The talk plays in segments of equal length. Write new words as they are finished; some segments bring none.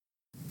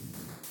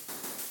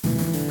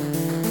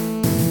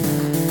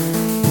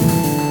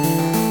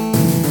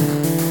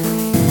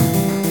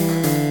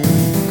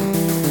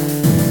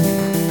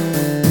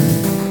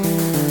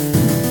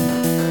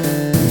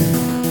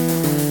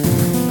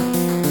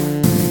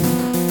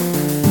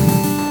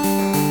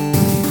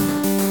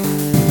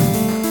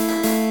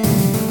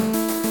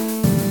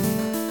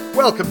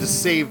Welcome to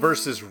Save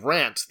vs.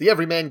 Rant, the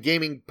Everyman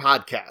Gaming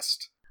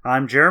Podcast.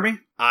 I'm Jeremy.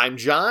 I'm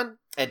John,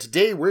 and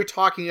today we're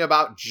talking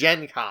about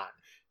Gen Con.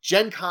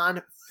 Gen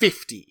Con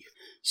 50.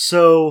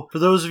 So, for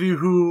those of you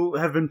who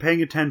have been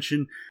paying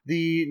attention,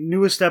 the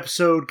newest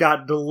episode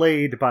got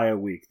delayed by a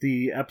week,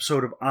 the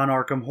episode of On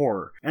Arkham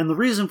Horror. And the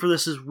reason for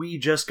this is we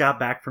just got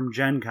back from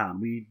Gen Con.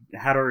 We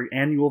had our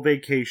annual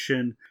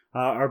vacation,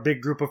 our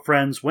big group of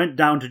friends went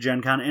down to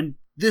Gen Con, and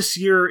this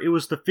year, it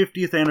was the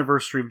 50th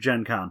anniversary of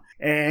Gen Con,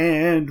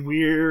 and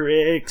we're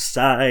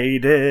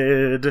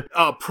excited.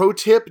 Pro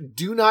tip,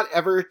 do not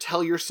ever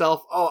tell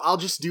yourself, oh, I'll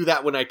just do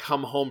that when I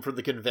come home from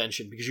the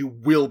convention, because you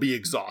will be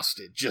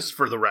exhausted, just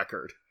for the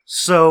record.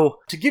 So,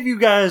 to give you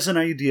guys an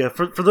idea,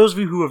 for those of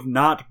you who have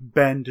not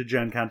been to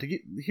Gen Con,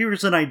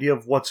 here's an idea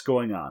of what's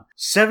going on.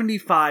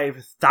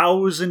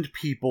 75,000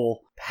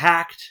 people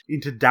packed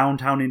into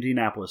downtown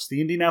Indianapolis.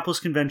 The Indianapolis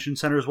Convention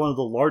Center is one of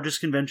the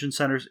largest convention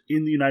centers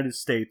in the United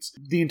States.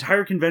 The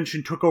entire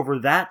convention took over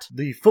that,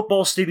 the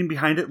football stadium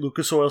behind it,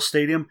 Lucas Oil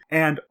Stadium,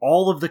 and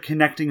all of the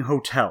connecting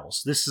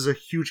hotels. This is a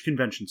huge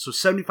convention. So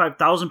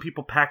 75,000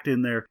 people packed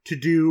in there to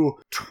do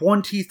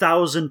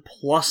 20,000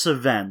 plus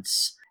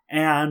events.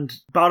 And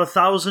about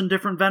 1,000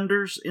 different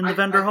vendors in the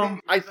vendor hall?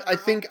 I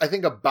think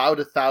about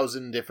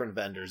 1,000 different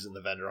vendors in the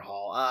vendor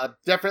hall.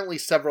 Definitely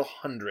several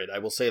hundred, I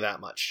will say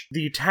that much.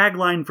 The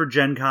tagline for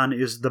Gen Con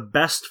is the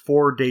best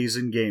 4 days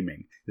in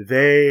gaming.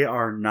 They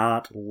are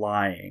not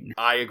lying.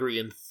 I agree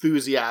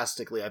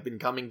enthusiastically. I've been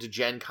coming to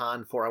Gen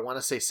Con for, I want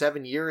to say,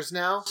 7 years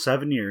now.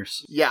 7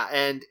 years. Yeah,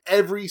 and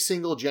every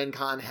single Gen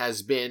Con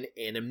has been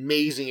an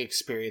amazing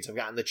experience. I've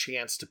gotten the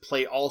chance to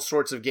play all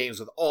sorts of games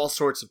with all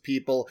sorts of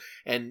people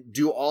and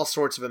do all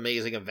sorts of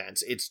amazing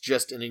events. It's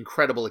just an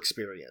incredible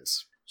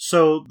experience.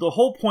 So the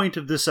whole point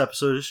of this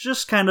episode is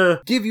just kind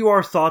of give you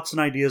our thoughts and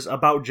ideas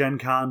about Gen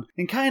Con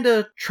and kind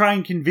of try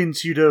and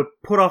convince you to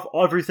put off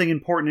everything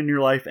important in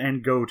your life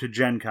and go to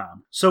Gen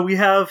Con. So we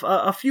have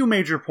a few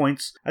major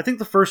points. I think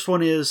the first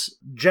one is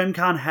Gen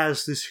Con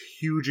has this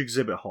huge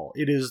exhibit hall.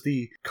 It is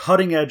the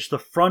cutting edge, the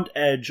front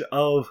edge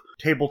of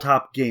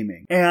tabletop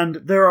gaming.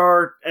 And there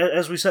are,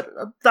 as we said,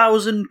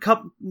 1,000,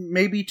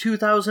 maybe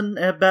 2,000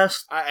 at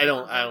best.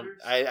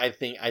 I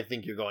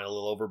think you're going a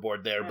little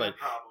overboard there, but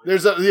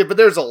there's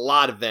a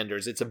lot of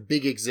vendors. It's a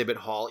big exhibit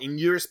hall. In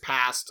years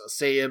past,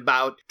 say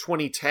about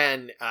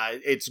 2010,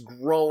 it's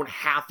grown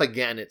half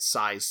again its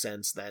size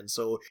since then.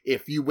 So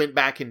if you went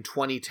back in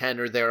 2010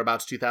 or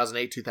thereabouts,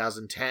 2008,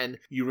 2010,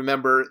 you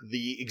remember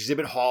the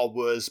exhibit hall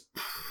was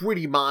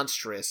pretty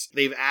monstrous.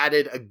 They've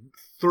added a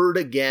third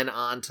again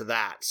onto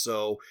that.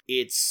 So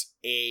it's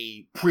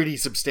a pretty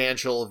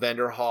substantial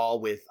vendor hall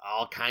with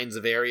all kinds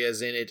of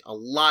areas in it. A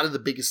lot of the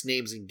biggest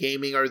names in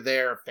gaming are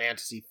there.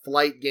 Fantasy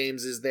Flight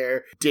Games is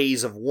there.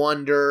 Days of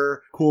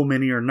Wonder. Cool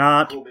Mini or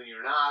Not.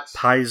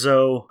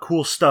 Paizo.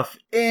 Cool Stuff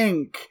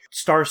Inc.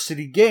 Star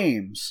City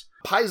Games.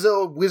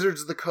 Paizo,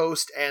 Wizards of the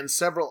Coast, and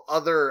several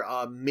other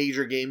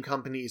major game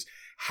companies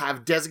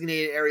have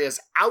designated areas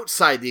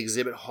outside the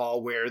exhibit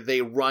hall where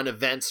they run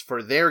events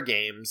for their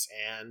games,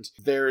 and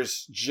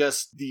there's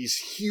just these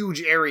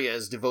huge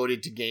areas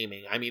devoted to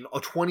gaming. I mean, a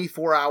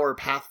 24-hour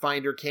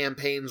Pathfinder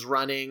campaign's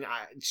running.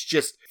 It's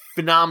just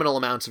phenomenal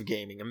amounts of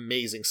gaming.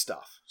 Amazing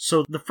stuff.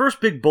 So the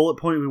first big bullet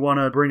point we want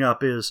to bring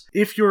up is,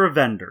 if you're a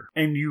vendor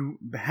and you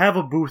have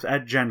a booth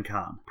at Gen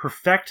Con,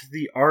 perfect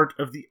the art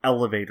of the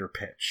elevator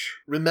pitch.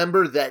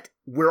 Remember that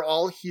we're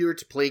all here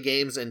to play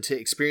games and to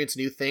experience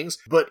new things,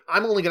 but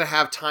I'm only going to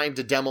have time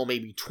to demo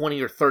maybe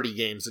 20 or 30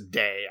 games a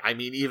day. I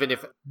mean, even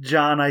if...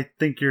 John, I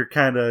think you're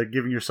kind of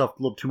giving yourself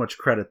a little too much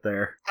credit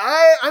there.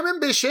 I'm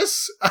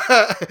ambitious.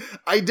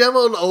 I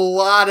demoed a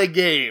lot of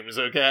games,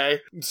 okay?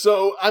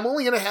 So I'm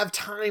only going to have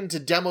time to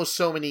demo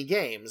so many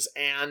games,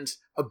 and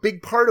a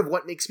big part of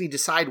what makes me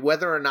decide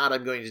whether or not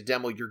I'm going to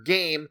demo your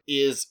game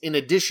is, in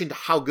addition to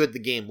how good the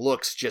game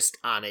looks just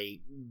on a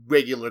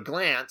regular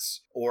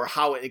glance, or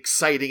how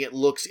exciting it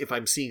looks if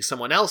I'm seeing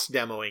someone else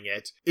demoing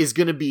it, is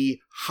going to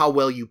be how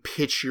well you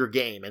pitch your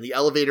game. And the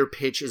elevator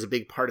pitch is a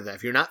big part of that.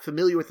 If you're not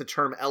familiar with the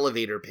term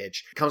elevator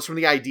pitch, it comes from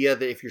the idea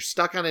that if you're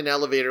stuck on an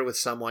elevator with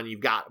someone, you've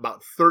got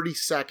about 30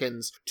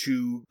 seconds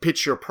to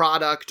pitch your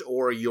product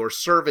or your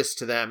service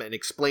to them and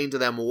explain to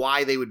them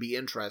why they would be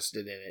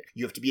interested in it.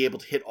 You have to be able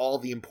to hit all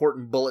the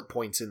important bullet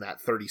points in that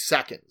 30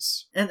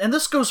 seconds. And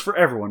this goes for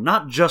everyone,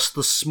 not just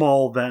the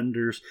small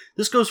vendors.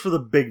 This goes for the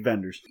big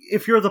vendors.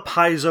 If you're the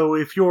Paizo,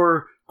 if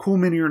you're Cool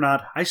Mini or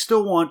Not, I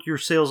still want your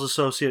sales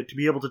associate to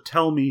be able to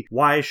tell me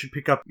why I should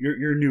pick up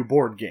your new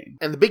board game.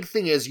 And the big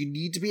thing is, you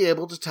need to be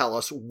able to tell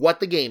us what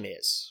the game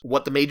is,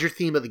 what the major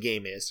theme of the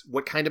game is,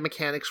 what kind of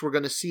mechanics we're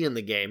going to see in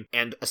the game,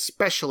 and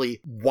especially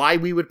why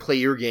we would play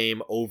your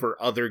game over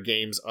other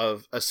games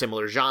of a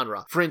similar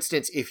genre. For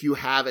instance, if you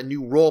have a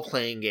new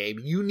role-playing game,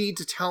 you need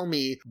to tell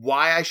me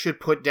why I should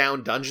put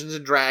down Dungeons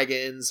 &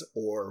 Dragons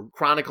or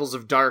Chronicles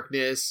of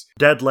Darkness.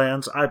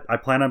 Deadlands. I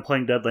plan on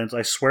playing Deadlands.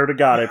 I swear to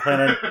God, I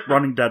plan on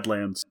running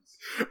Deadlands.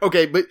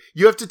 Okay, but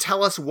you have to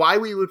tell us why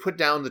we would put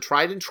down the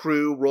tried and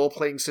true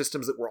role-playing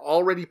systems that we're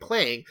already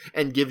playing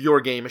and give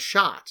your game a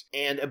shot.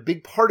 And a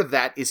big part of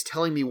that is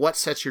telling me what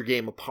sets your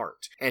game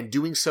apart, and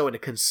doing so in a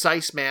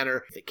concise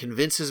manner that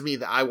convinces me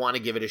that I want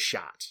to give it a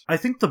shot. I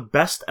think the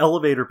best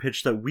elevator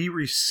pitch that we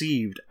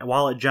received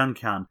while at Gen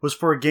Con was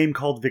for a game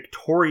called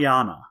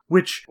Victoriana,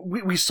 which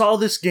we saw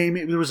this game.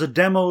 There was a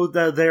demo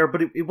there,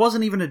 but it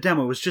wasn't even a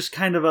demo. It was just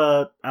kind of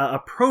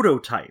a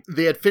prototype.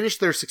 They had finished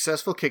their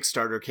successful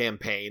Kickstarter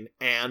campaign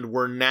and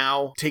were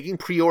now taking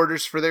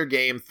pre-orders for their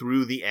game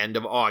through the end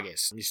of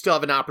August. You still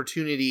have an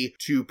opportunity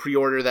to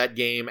pre-order that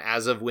game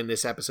as of when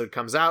this episode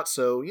comes out,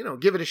 so,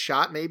 give it a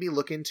shot, maybe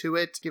look into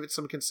it, give it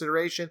some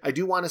consideration. I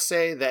do want to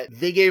say that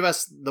they gave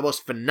us the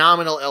most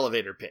phenomenal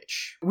elevator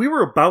pitch. We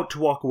were about to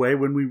walk away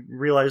when we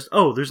realized,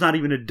 there's not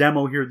even a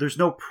demo here, there's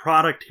no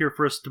product here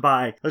for us to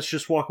buy, let's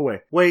just walk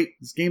away. Wait,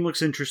 this game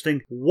looks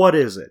interesting, what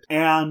is it?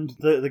 And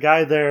the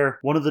guy there,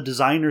 one of the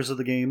designers of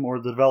the game, or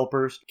the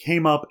developers,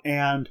 came up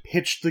and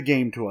pitched the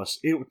game to us.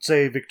 It's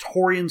a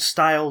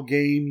Victorian-style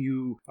game.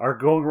 You are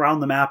going around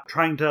the map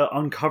trying to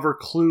uncover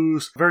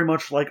clues, very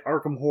much like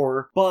Arkham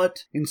Horror,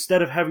 but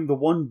instead of having the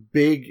one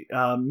big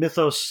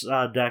Mythos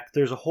deck,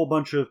 there's a whole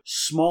bunch of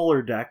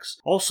smaller decks.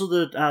 Also,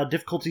 the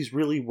difficulty's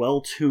really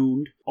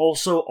well-tuned.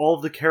 Also, all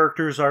of the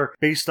characters are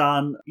based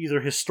on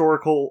either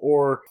historical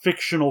or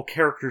fictional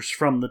characters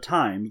from the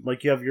time.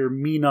 Like, you have your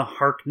Mina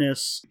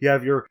Harkness, you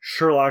have your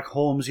Sherlock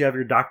Holmes, you have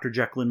your Dr.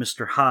 Jekyll and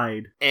Mr.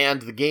 Hyde.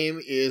 And the game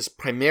is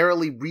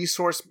primarily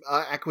resource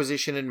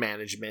acquisition and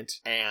management,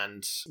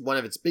 and one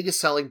of its biggest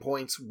selling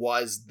points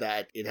was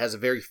that it has a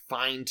very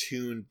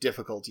fine-tuned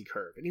difficulty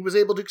curve. And he was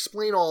able to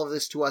explain all of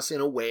this to us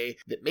in a way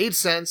that made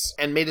sense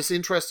and made us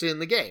interested in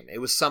the game. It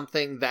was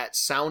something that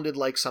sounded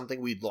like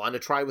something we'd want to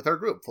try with our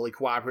group. Fully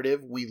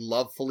cooperative. We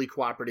love fully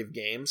cooperative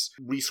games.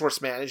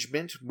 Resource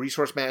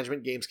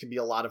management games can be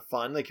a lot of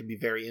fun. They can be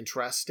very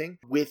interesting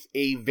with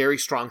a very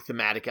strong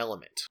thematic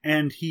element.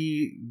 And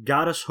he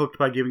got us hooked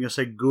by giving us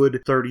a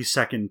good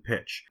 30-second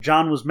pitch.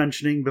 John was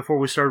mentioning before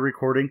we started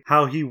recording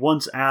how he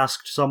once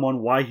asked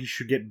someone why he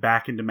should get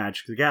back into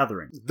Magic the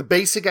Gathering. The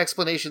basic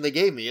explanation they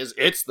gave me is,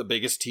 it's the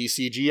biggest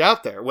TCG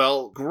out there.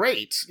 Well,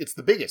 great. It's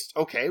the biggest.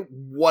 Okay,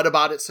 what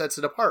about it sets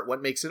it apart?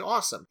 What makes it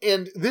awesome?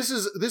 And this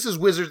is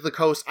Wizards of the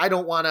Coast. I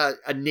don't want to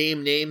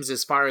name names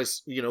as far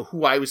as,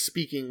 who I was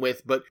speaking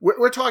with, but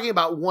we're talking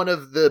about one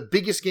of the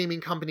biggest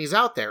gaming companies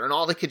out there, and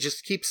all they could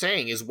just keep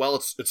saying is, well,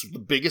 it's the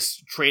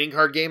biggest trading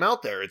card game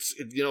out there. It's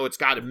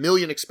got 1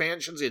 million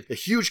expansions, it's a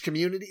huge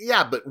community.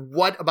 Yeah, but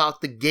what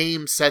about the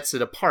game sets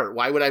it apart?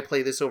 Why would I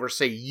play this over,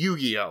 say,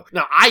 Yu-Gi-Oh?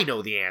 Now, I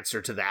know the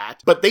answer to that,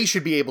 but they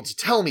should be able to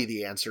tell me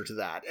the answer to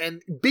that.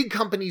 And big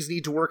companies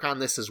need to work on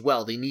this as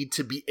well. They need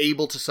to be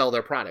able to sell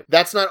their product.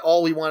 That's not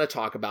all we want to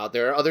talk about.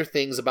 There are other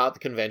things about the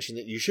convention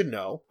that you should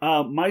know.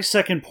 My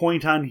second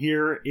point on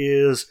here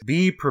is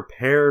be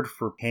prepared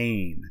for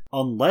pain.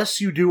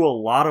 Unless you do a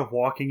lot of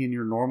walking in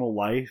your normal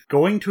life,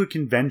 going to a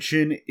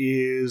convention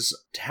is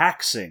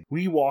taxing.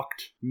 We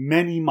walked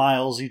many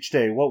miles each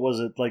day. What was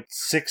it, like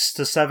 6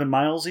 to 7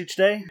 miles each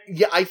day?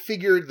 Yeah, I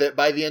figured that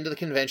by the end of the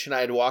convention,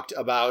 I had walked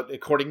about,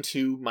 according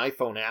to my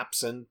phone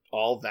apps and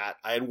all that,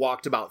 I had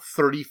walked about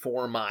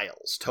 34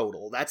 miles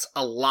total. That's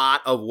a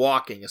lot of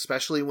walking,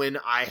 especially when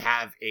I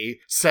have a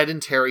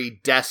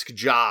sedentary desk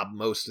job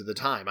most of the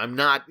time. I'm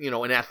not,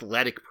 an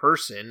athletic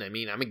person. I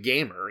mean, I'm a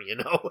gamer,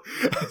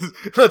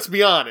 Let's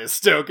be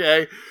honest,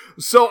 okay?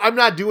 So I'm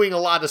not doing a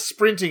lot of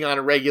sprinting on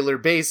a regular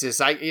basis.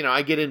 I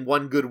get in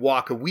one good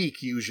walk a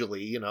week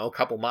usually, a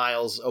couple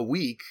miles a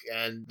week,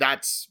 and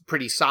that's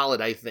pretty solid,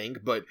 I think.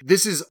 But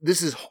this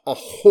is a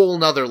whole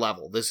nother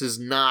level. This is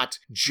not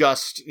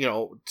just,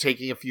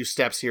 taking a few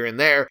steps here and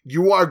there.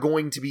 You are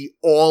going to be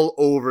all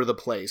over the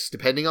place,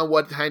 depending on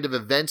what kind of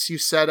events you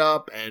set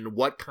up and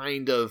what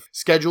kind of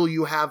schedule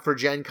you have for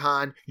Gen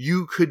Con.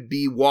 You could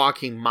be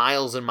walking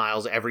miles and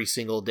miles every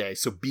single day.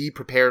 So be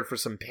prepared for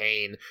some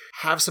pain.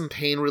 Have some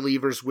pain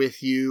relievers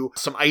with you.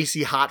 Some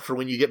icy hot for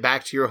when you get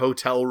back to your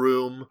hotel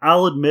room.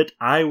 I'll admit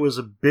I was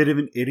a bit of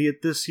an idiot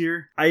this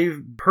year. I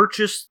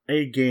purchased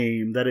a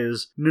game that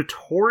is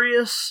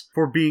notorious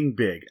for being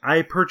big.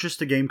 I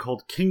purchased a game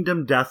called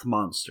Kingdom Death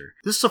Monster.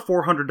 This is a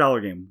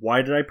 $400 game.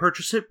 Why did I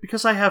purchase it?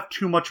 Because I have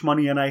too much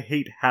money and I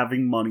hate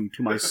having money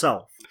to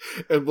myself.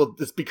 And well,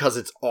 it's because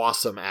it's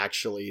awesome,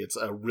 actually. It's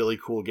a really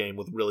cool game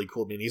with really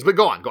cool minis. But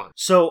go on.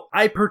 So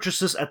I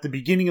purchased this at the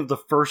beginning of the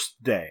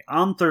first day.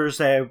 On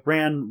Thursday, I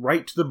ran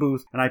right to the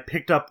booth and I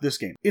picked up this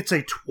game. It's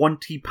a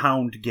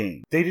 20-pound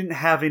game. They didn't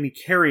have any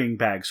carrying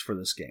bags for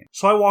this game.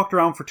 So I walked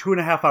around for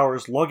 2.5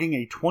 hours lugging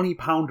a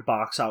 20-pound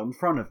box out in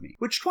front of me,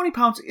 which 20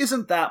 pounds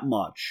isn't that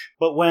much.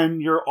 But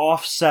when you're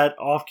offset,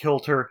 off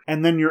kilter,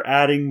 and then you're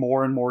adding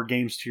more and more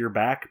games to your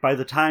back, by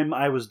the time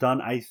I was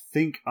done, I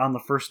think on the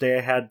first day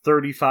I had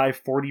 35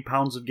 35, 40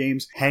 pounds of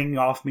games hanging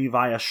off me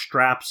via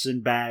straps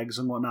and bags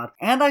and whatnot.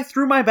 And I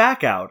threw my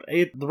back out.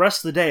 The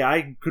rest of the day,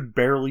 I could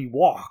barely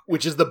walk.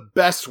 Which is the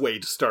best way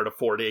to start a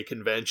 4-day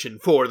convention,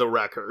 for the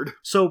record.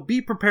 So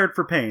be prepared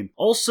for pain.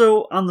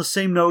 Also, on the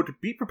same note,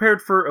 be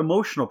prepared for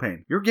emotional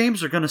pain. Your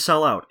games are going to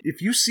sell out.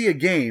 If you see a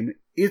game,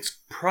 it's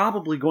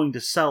probably going to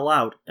sell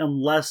out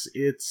unless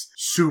it's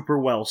super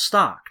well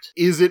stocked.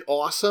 Is it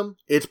awesome?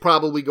 It's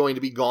probably going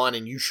to be gone,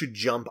 and you should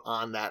jump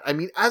on that. I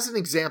mean, as an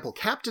example,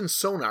 Captain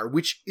Sonar,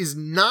 which is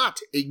not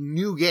a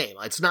new game.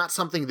 It's not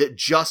something that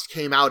just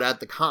came out at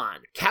the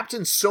con.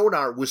 Captain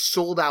Sonar was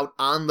sold out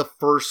on the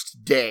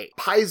first day.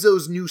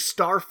 Paizo's new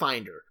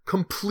Starfinder,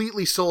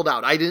 completely sold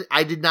out. I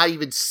did not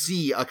even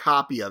see a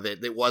copy of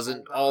it that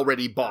wasn't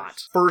already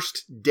bought.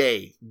 First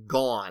day,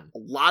 gone. A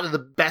lot of the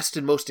best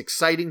and most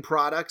exciting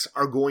products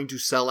are going to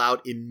sell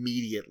out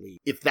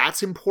immediately. If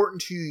that's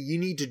important to you, you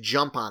need to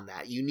jump on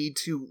that. You need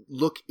to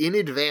look in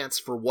advance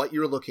for what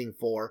you're looking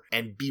for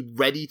and be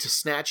ready to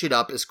snatch it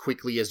up as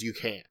quickly as you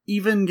can.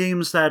 Even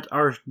games that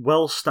are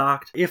well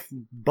stocked, if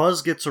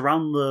buzz gets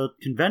around the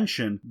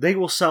convention, they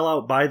will sell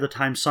out by the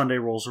time Sunday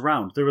rolls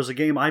around. There was a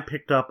game I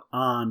picked up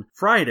on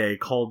Friday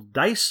called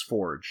Dice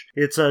Forge.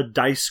 It's a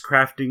dice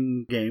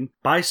crafting game.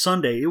 By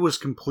Sunday, it was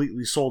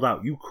completely sold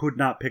out. You could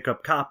not pick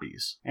up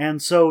copies.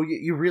 And so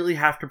you really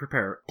have to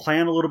prepare.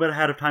 Plan a little bit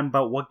ahead of time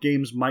about what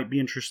games might be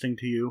interesting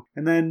to you,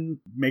 and then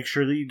make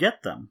sure that you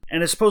get them.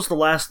 And I suppose the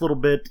last little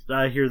bit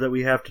here that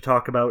we have to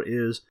talk about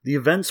is the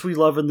events we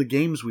love and the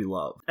games we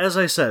love. As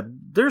I said,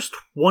 there's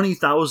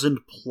 20,000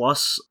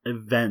 plus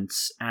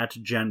events at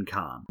Gen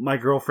Con. My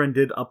girlfriend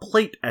did a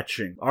plate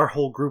etching. Our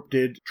whole group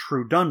did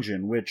True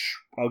Dungeon, which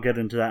I'll get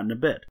into that in a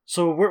bit.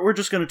 So we're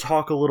just going to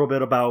talk a little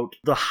bit about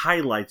the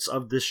highlights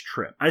of this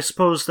trip. I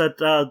suppose that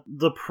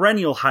the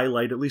perennial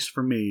highlight, at least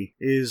for me,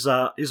 is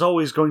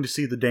always going to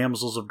see the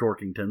Damsels of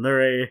Dorkington.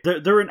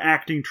 They're an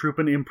acting troupe,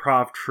 an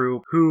improv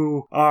troupe,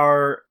 who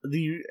are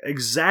the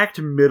exact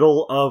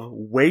middle of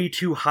way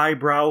too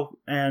highbrow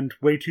and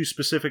way too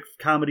specific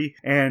comedy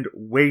and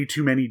way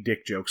too many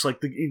dick jokes. Like,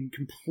 the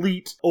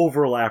complete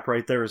overlap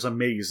right there is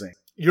amazing.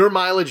 Your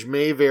mileage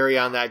may vary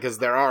on that because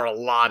there are a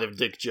lot of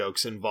dick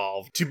jokes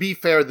involved. To be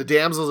fair, the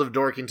Damsels of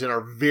Dorkington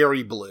are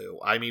very blue.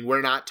 I mean,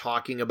 we're not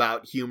talking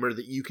about humor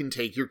that you can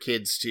take your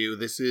kids to.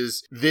 This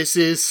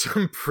is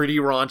some pretty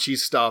raunchy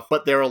stuff,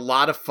 but they're a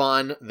lot of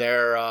fun.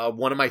 They're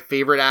one of my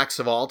favorite acts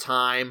of all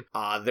time.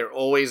 They're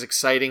always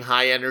exciting,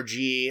 high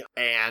energy,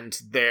 and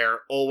they're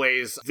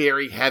always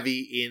very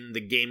heavy in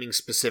the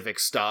gaming-specific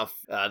stuff.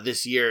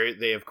 This year,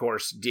 they, of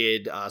course,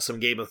 did some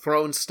Game of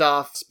Thrones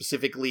stuff.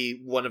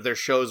 Specifically, one of their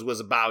shows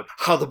was about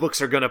how the books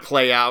are going to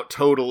play out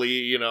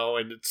totally,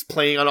 and it's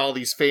playing on all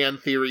these fan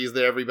theories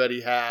that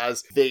everybody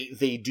has.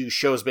 They do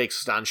shows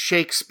based on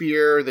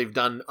Shakespeare. They've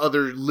done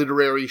other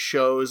literary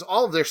shows.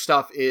 All of their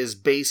stuff is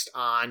based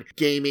on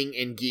gaming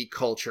and geek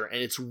culture,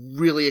 and it's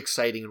really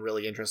exciting and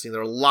really interesting.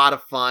 They're a lot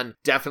of fun.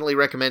 Definitely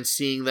recommend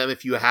seeing them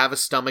if you have a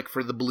stomach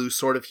for the blue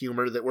sort of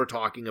humor that we're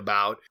talking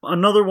about.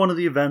 Another one of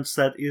the events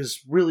that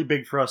is really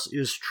big for us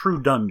is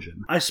True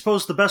Dungeon. I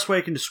suppose the best way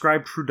I can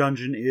describe True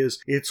Dungeon is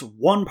it's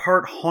one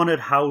part haunted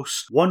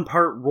house, one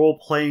part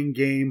role-playing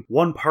game,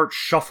 one part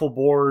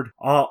shuffleboard,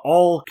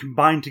 all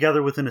combined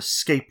together with an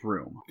escape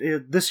room.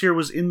 This year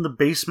was in the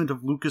basement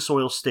of Lucas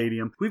Oil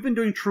Stadium. We've been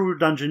doing True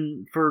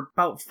Dungeon for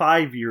about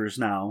 5 years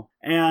now,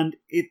 and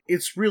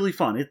it's really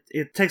fun.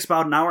 It takes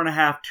about an hour and a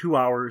half, 2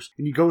 hours,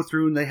 and you go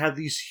through and they have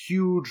these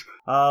huge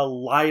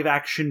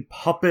live-action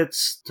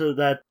puppets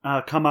that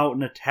come out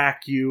and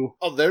attack you.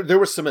 Oh, there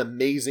were some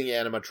amazing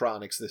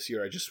animatronics this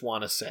year, I just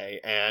want to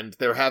say, and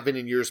there have been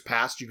in years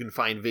past. You can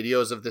find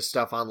videos of this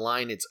stuff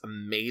online. It's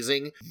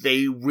amazing.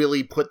 They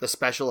really put the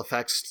special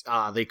effects,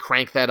 they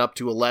crank that up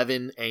to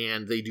 11,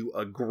 and they do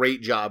a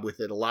great job with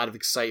it. A lot of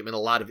excitement, a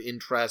lot of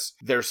interest.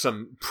 There's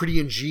some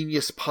pretty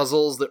ingenious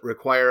puzzles that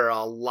require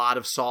a lot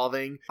of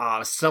solving.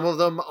 Some of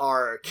them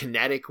are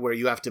kinetic, where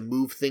you have to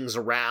move things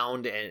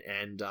around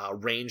and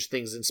arrange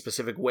things in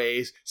specific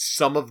ways.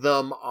 Some of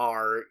them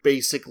are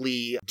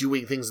basically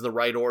doing things in the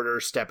right order,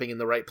 stepping in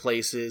the right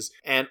places,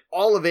 and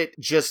all of it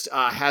just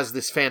has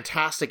this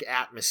fantastic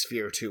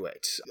atmosphere to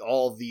it.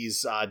 All of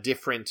these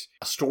different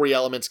story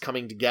elements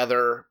coming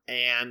together,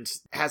 and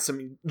has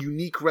some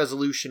unique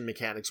resolution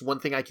mechanics. One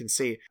thing I can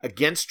say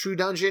against True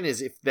Dungeon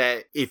is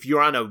if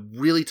you're on a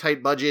really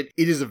tight budget,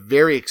 it is a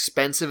very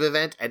expensive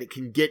event, and it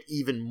can get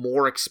even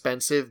more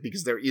expensive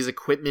because there is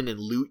equipment and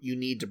loot you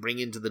need to bring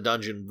into the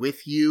dungeon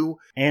with you.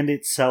 And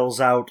it sells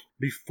out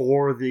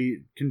before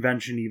the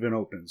convention even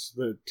opens.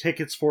 The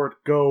tickets for it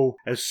go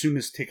as soon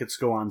as tickets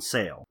go on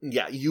sale.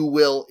 Yeah, you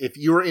will. If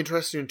you're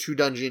interested in True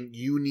Dungeon,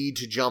 you need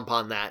to jump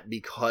on that,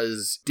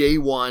 because day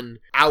one,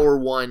 hour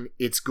one,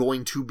 it's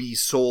going to be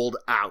sold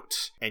out.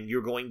 And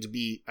you're going to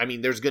be,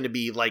 there's going to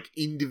be like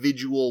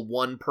individual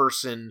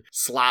one-person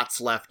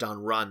slots left on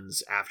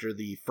runs after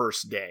the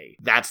first day.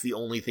 That's the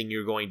only thing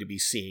you're going to be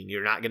seeing.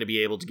 You're not going to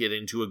be able to get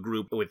into a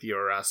group with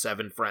your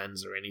 7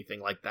 friends or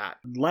anything like that.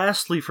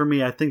 Lastly, for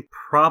me, I think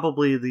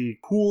probably the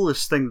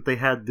coolest thing that they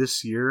had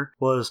this year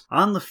was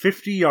on the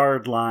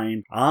 50-yard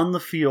line on the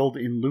field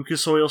in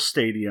Lucas Oil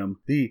Stadium,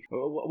 the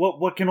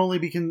what can only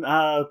be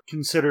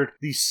considered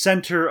the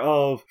center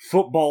of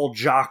football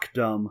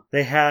jockdom.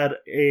 They had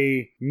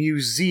a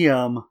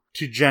museum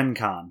to Gen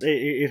Con.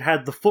 It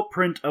had the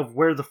footprint of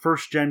where the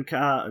first Gen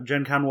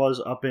Con was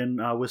up in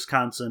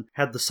Wisconsin,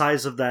 had the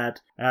size of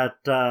that at,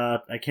 I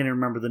can't even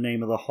remember the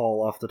name of the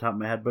hall off the top of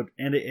my head,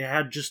 and it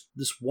had just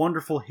this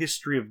wonderful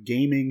history of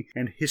gaming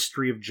and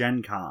history of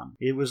Gen Con.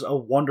 It was a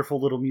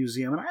wonderful little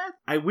museum, and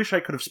I wish I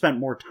could have spent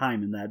more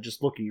time in that,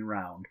 just looking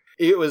around.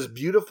 It was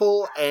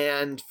beautiful,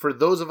 and for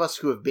those of us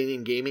who have been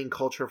in gaming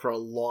culture for a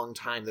long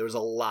time, there was a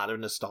lot of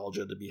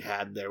nostalgia to be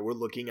had there. We're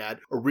looking at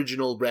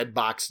original Red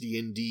Box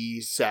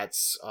D&D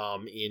sets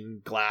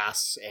in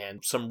glass,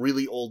 and some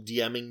really old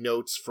DMing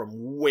notes from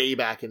way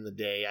back in the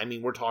day. I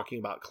mean, we're talking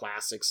about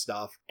classic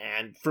stuff,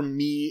 and for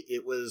me,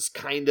 it was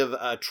kind of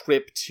a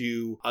trip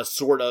to a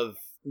sort of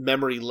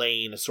memory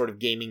lane, a sort of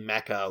gaming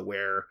mecca,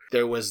 where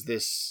there was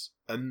this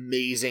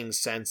amazing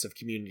sense of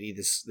community,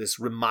 this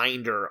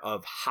reminder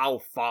of how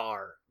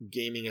far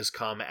gaming has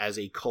come as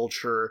a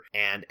culture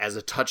and as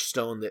a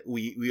touchstone that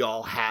we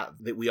all have,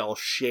 that we all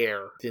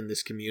share in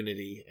this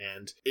community.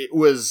 And it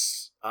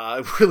was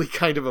really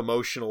kind of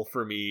emotional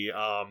for me,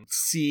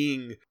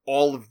 seeing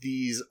all of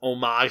these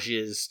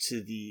homages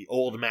to the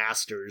old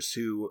masters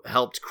who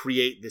helped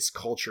create this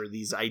culture,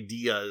 these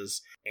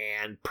ideas,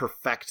 and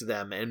perfect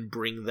them and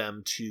bring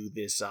them to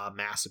this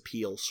mass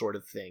appeal sort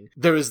of thing.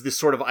 There is this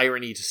sort of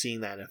irony to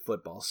seeing that at a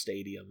football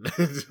stadium.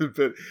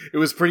 But it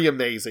was pretty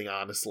amazing,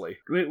 honestly.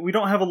 We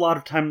don't have a lot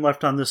of time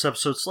left on this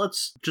episode, so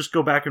let's just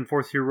go back and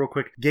forth here real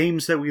quick.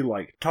 Games that we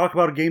liked. Talk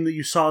about a game that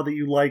you saw that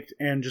you liked,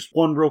 and just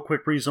one real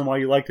quick reason why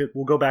you liked it.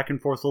 We'll go back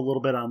and forth a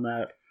little bit on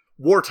that.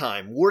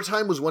 Wartime.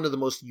 Wartime was one of the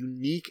most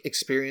unique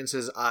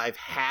experiences I've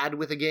had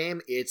with a game.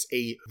 It's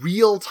a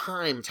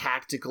real-time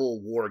tactical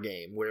war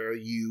game where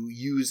you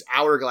use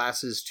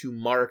hourglasses to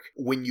mark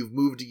when you've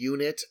moved a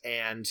unit,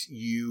 and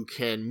you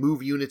can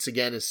move units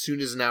again as soon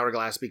as an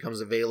hourglass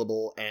becomes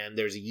available, and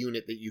there's a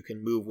unit that you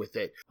can move with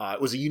it. It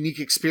was a unique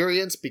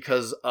experience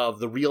because of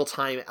the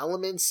real-time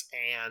elements,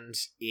 and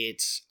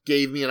it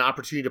gave me an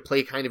opportunity to play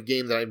a kind of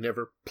game that I've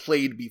never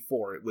played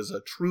before. It was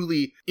a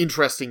truly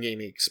interesting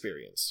gaming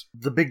experience.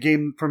 The big game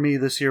for me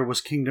this year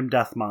was Kingdom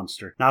Death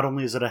Monster. Not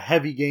only is it a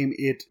heavy game,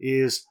 it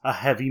is a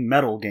heavy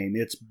metal game.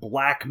 It's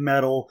black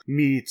metal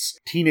meets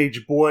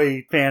teenage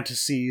boy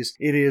fantasies.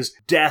 It is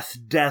death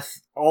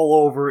all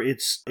over.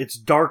 It's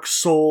Dark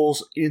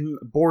Souls in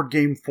board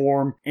game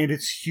form, and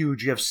it's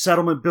huge. You have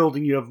settlement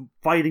building, you have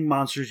fighting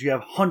monsters, you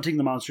have hunting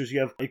the monsters, you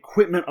have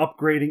equipment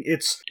upgrading.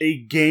 It's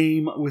a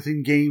game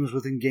within games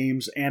within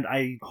games, and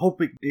I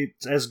hope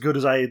it's as good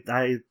as I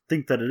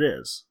think that it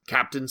is.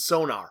 Captain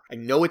Sonar. I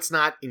know it's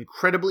not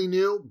incredibly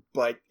new,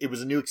 but it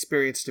was a new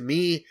experience to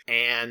me,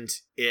 and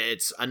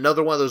it's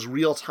another one of those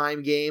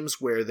real-time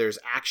games where there's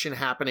action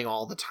happening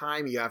all the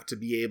time. You have to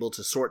be able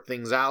to sort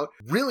things out.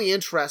 Really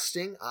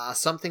interesting.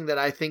 Something that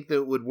I think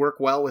that would work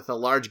well with a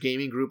large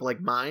gaming group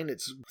like mine.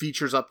 It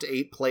features up to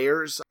 8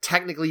 players.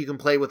 Technically, you can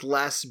play with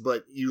less,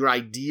 but your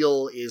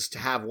ideal is to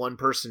have one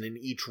person in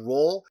each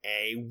role.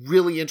 A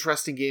really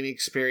interesting gaming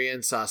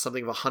experience.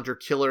 Something of a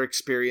hunter-killer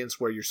experience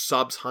where your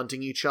subs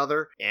hunting each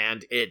other.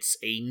 And it's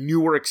a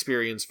newer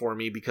experience for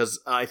me because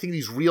I think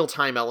these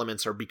real-time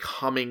elements are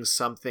becoming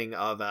something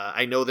of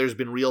I know there's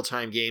been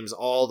real-time games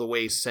all the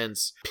way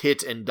since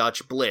Pit and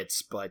Dutch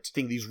Blitz, but I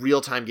think these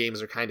real-time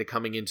games are kind of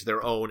coming into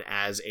their own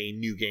as a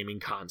new gaming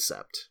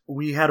concept.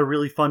 We had a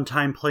really fun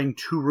time playing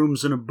Two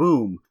Rooms and a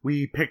Boom.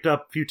 We picked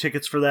up a few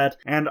tickets for that,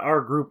 and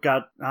our group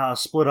got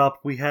split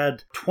up. We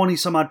had 20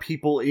 some odd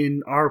people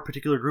in our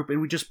particular group,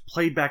 and we just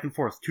played back and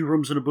forth. Two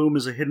Rooms and a Boom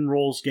is a hidden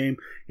roles game.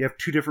 You have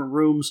 2 different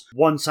rooms.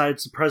 One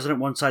side's the president,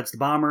 one side's the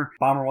bomber.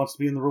 Bomber wants to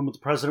be in the room with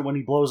the president when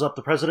he blows up.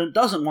 The president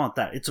doesn't want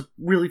that. It's a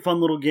really fun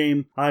little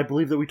game. I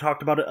believe that we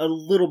talked about it a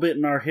little bit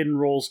in our hidden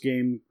roles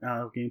game,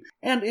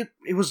 and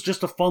it was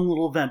just a fun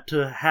little event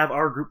to have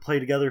our group play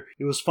together.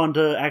 It was fun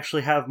to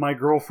actually have my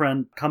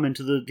girlfriend come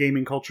into the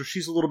gaming culture.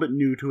 She's a little bit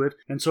new to it,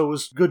 and so it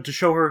was good to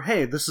show her,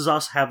 hey, this is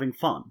us having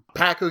fun.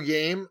 Paco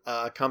Game,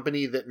 a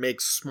company that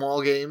makes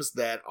small games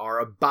that are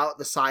about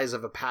the size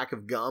of a pack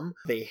of gum.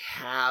 They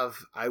have,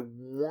 I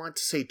want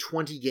to say,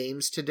 20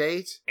 games to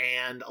date,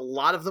 and a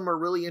lot of them are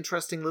really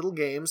interesting little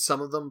games.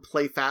 Some of them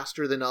play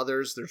faster than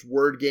others. There's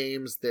word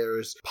games,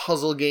 there's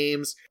puzzle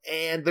games,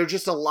 and they're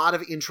just a lot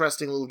of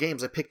interesting little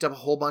games. I picked up a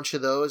whole bunch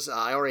of those.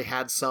 I already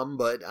had some,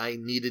 but I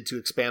needed to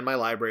expand my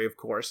library, of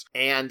course.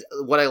 And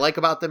what I like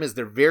about them is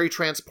they're very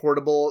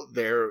transportable.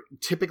 They're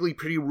typically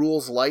pretty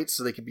rules light,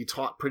 so they can be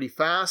taught pretty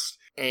fast.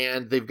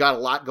 and they've got a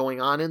lot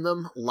going on in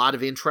them, a lot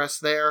of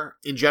interest there.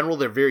 In general,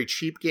 they're very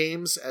cheap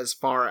games as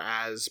far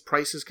as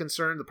price is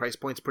concerned. The price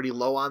point's pretty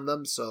low on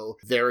them, so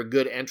they're a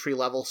good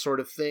entry-level sort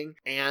of thing.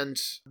 And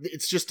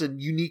it's just a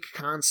unique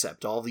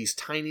concept. All these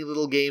tiny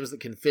little games that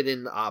can fit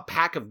in a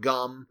pack of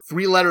gum.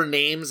 3-letter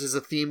names is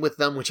a theme with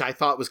them, which I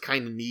thought was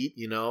kind of neat.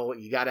 You know,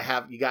 you gotta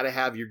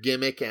have your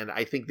gimmick, and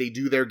I think they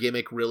do their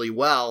gimmick really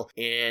well,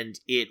 and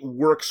it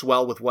works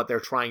well with what they're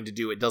trying to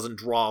do. It doesn't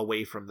draw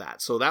away from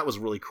that. So that was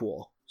really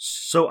cool.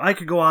 So I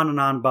could go on and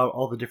on about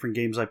all the different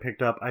games I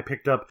picked up. I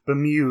picked up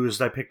Bemused,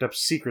 I picked up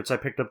Secrets, I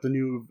picked up the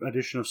new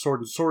edition of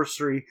Sword and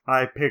Sorcery,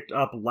 I picked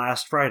up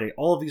Last Friday.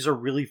 All of these are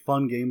really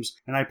fun games,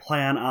 and I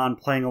plan on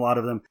playing a lot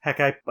of them.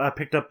 Heck, I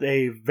picked up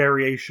a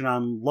variation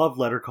on Love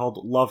Letter called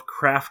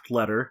Lovecraft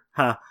Letter.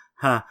 Ha,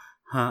 ha.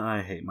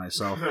 I hate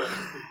myself.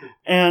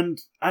 And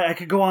I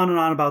could go on and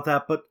on about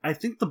that, but I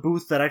think the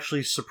booth that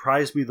actually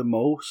surprised me the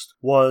most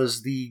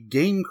was the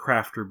Game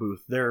Crafter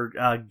booth, their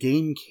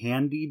Game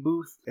Candy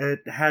booth.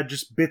 It had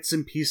just bits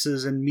and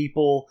pieces and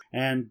meeple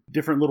and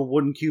different little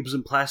wooden cubes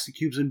and plastic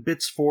cubes and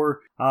bits for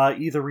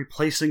either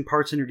replacing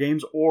parts in your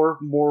games or,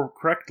 more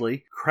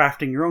correctly,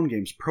 crafting your own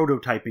games,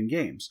 prototyping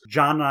games.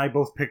 John and I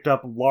both picked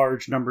up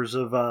large numbers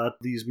of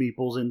these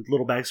meeples in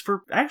little bags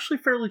for actually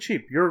fairly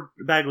cheap. Your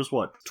bag was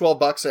what?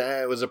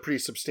 $12. It was a pretty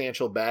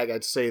substantial bag.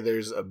 I'd say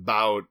there's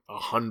about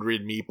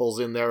 100 meeples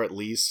in there at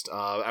least.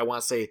 I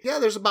want to say,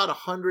 there's about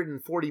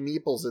 140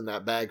 meeples in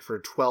that bag for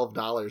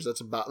 $12.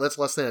 That's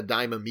less than a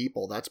dime a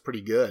meeple. That's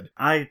pretty good.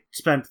 I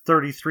spent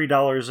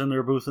 $33 in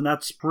their booth, and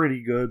that's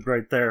pretty good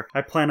right there.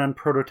 I plan on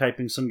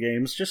prototyping some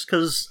games just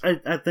because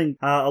I think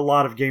a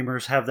lot of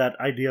gamers have that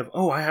idea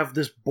of, I have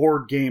this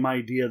board game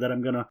idea that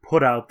I'm going to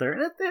put out there.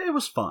 And it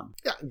was fun.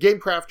 Yeah,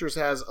 Game Crafters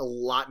has a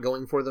lot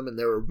going for them, and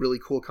they're a really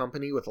cool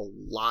company with a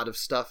lot of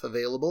stuff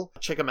available.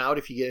 Check them out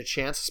if you get a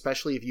chance,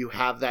 especially if you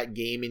have that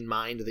game in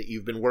mind that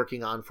you've been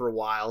working on for a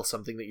while,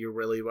 something that you're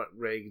really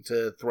ready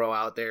to throw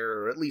out there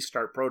or at least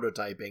start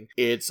prototyping.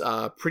 It's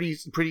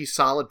pretty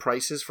solid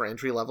prices for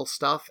entry-level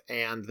stuff,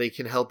 and they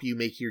can help you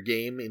make your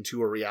game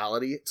into a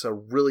reality. It's a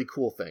really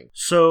cool thing.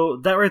 So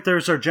that right there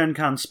is our Gen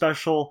Con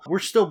special. We're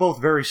still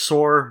both very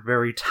sore,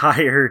 very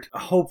tired.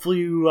 Hopefully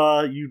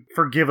you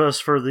forgive us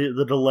for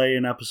the delay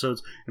in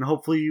episodes, and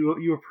hopefully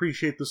you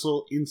appreciate this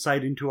little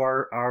insight into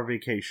our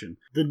vacation.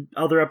 The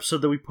other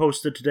episode that we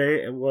posted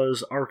today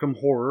was Arkham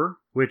Horror,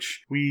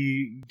 which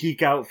we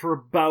geek out for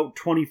about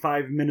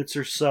 25 minutes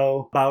or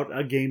so about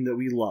a game that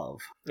we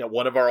love. Yeah,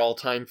 one of our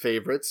all-time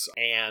favorites,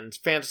 and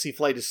Fantasy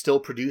Flight is still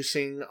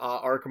producing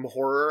Arkham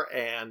Horror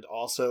and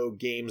also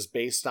games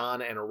based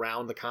on and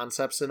around the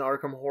concepts in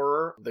Arkham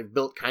Horror. They've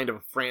built kind of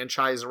a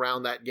franchise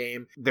around that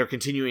game. They're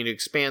continuing to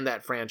expand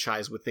that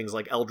franchise with things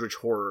like Eldritch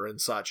Horror and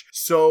such.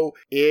 So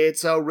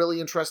it's a really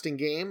interesting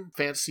game.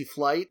 Fantasy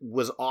Flight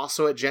was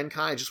also at Gen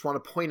Con. I just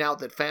want to point out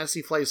that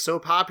Fantasy Flight is so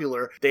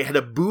popular, they had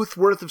a booth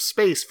worth of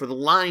space for the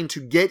line to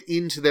get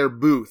into their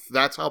booth.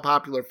 That's how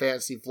popular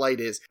Fantasy Flight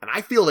is, and I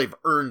feel they've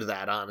earned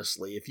that,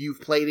 honestly. If you've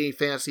played any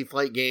Fantasy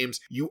Flight games,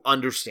 you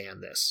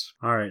understand this.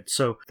 All right,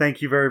 so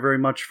thank you very, very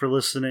much for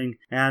listening,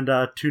 and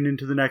tune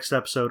into the next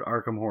episode,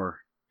 Arkham Horror.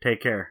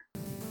 Take care.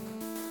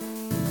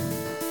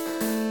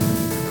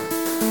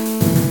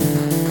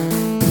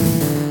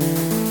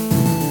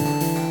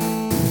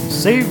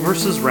 Save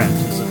vs. Rant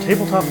is a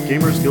Tabletop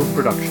Gamers Guild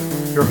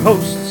production. Your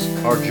hosts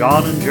are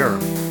John and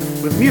Jeremy,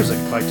 with music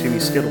by Timmy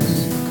Skittles.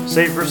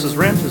 Save vs.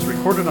 Rant is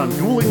recorded on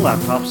dueling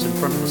laptops in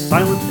front of a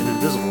silent and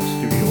invisible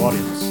studio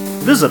audience.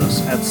 Visit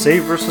us at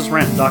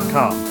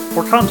SaveVersusRant.com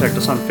or contact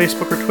us on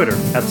Facebook or Twitter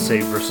at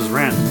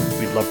SaveVersusRant.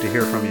 We'd love to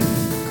hear from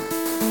you.